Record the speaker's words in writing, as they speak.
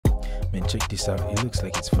Man, check this out. It looks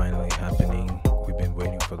like it's finally happening. We've been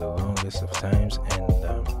waiting for the longest of times, and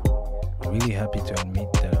really happy to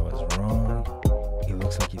admit that I was wrong. It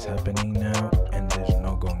looks like it's happening now, and there's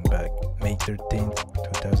no going back. May 13th,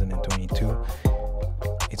 2022.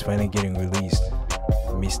 It's finally getting released.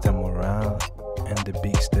 Mr. Morale and the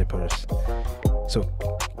Big Steppers. So,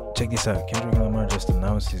 check this out. Kendrick Lamar just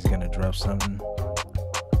announced he's gonna drop something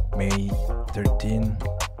May 13th.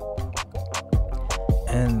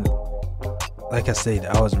 And like I said,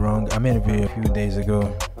 I was wrong. I made a video a few days ago,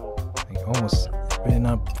 like almost, it's been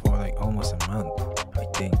up for like almost a month, I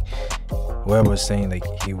think, where I was saying like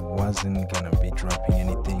he wasn't gonna be dropping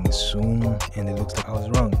anything soon, and it looks like I was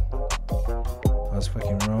wrong. I was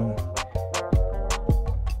fucking wrong.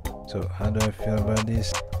 So how do I feel about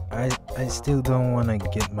this? I still don't want to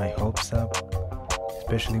get my hopes up,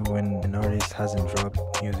 especially when an artist hasn't dropped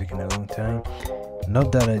music in a long time.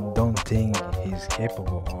 Not that I don't think he's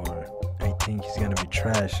capable or I think he's gonna be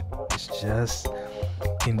trash. It's just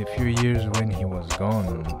in the few years when he was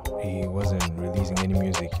gone, he wasn't releasing any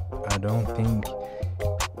music. I don't think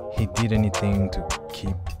he did anything to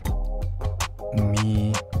keep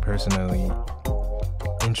me personally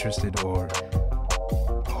interested or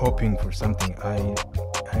hoping for something. I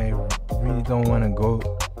really don't want to go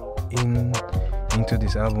into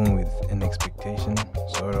this album with an expectation,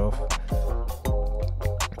 sort of.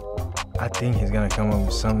 I think he's gonna come up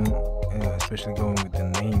with some, especially going with the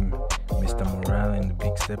name Mr. Morale and the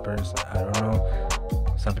Big Steppers. I don't know.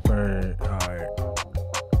 Some people are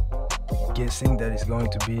guessing that it's going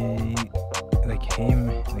to be like him,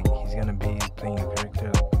 like he's gonna be playing a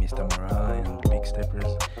character like Mr. Morale and the Big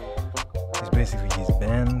Steppers. It's basically his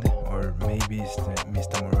band, or maybe it's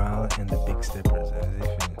Mr. Morale and the Big Steppers, as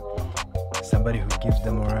if somebody who gives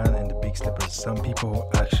the morale and the Big Steppers. Some people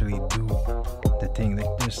actually do the thing.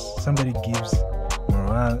 Like there's somebody gives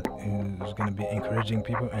morale who's gonna be encouraging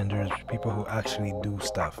people, and there's people who actually do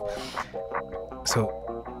stuff. So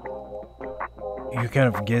you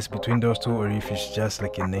kind of guess between those two, or if it's just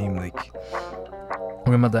like a name. Like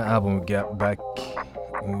remember that album we got back,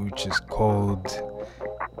 which is called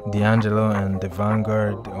D'Angelo and the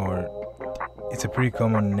Vanguard, or it's a pretty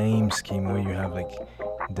common name scheme where you have like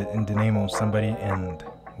the name of somebody and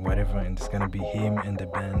whatever, and it's gonna be him and the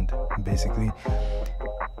band. Basically,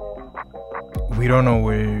 we don't know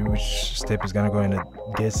which step is gonna go, and I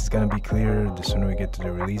guess it's gonna be clear the sooner we get to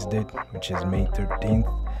the release date, which is May 13th.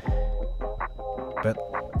 But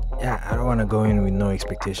yeah, I don't want to go in with no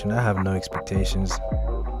expectation. I have no expectations.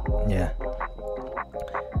 Yeah.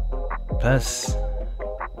 Plus,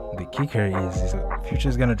 the kicker is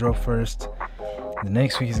Future's gonna drop first. The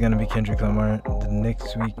next week is gonna be Kendrick Lamar. The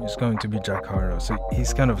next week is going to be Jack Harlow. So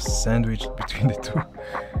he's kind of sandwiched between the two.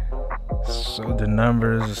 So the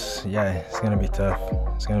numbers, yeah, it's gonna be tough.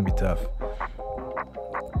 It's gonna be tough.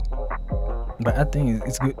 But I think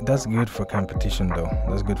it's good. That's good for competition, though.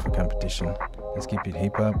 That's good for competition. Let's keep it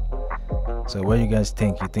hip hop. So what do you guys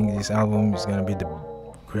think? You think this album is gonna be the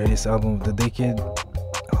greatest album of the decade?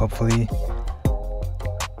 Hopefully.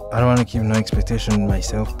 I don't want to keep no expectation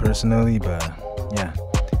myself personally, but yeah,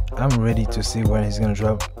 I'm ready to see what he's gonna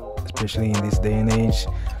drop, especially in this day and age.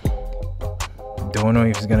 Don't know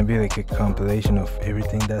if it's gonna be like a compilation of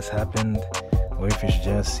everything that's happened, or if it's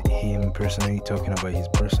just him personally talking about his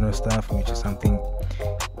personal stuff, which is something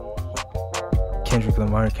Kendrick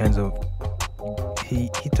Lamar kind of, he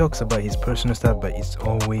talks about his personal stuff, but it's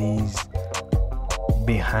always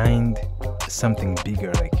behind something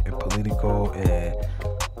bigger, like a political,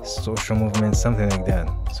 social movement, something like that.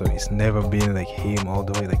 So it's never been like him all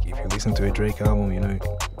the way. Like if you listen to a Drake album, you know,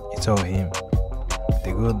 it's all him.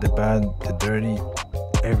 The good, the bad, the dirty,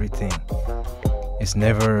 everything. It's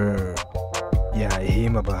never, yeah,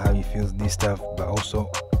 him about how he feels this stuff, but also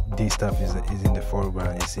this stuff is in the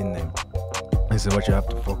foreground. It's in them. This is what you have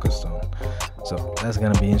to focus on. So that's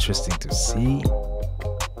gonna be interesting to see.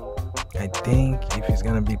 I think if it's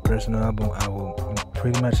gonna be personal album, I will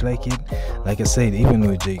pretty much like it. Like I said, even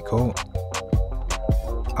with J. Cole,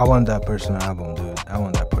 I want that personal album, dude. I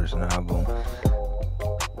want that personal album.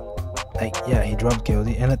 Like, yeah, he dropped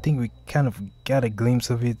KOD, and I think we kind of got a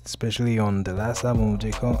glimpse of it, especially on the last album with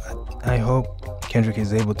J. Cole. I hope Kendrick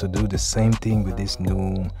is able to do the same thing with this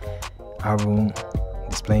new album,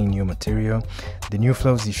 displaying new material. The new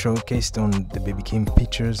flows he showcased on the Baby Kim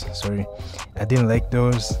pictures, sorry, I didn't like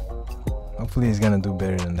those. Hopefully he's gonna do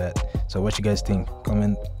better than that. So what you guys think?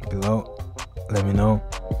 Comment below, let me know,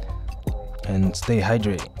 and stay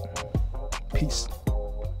hydrated. Peace.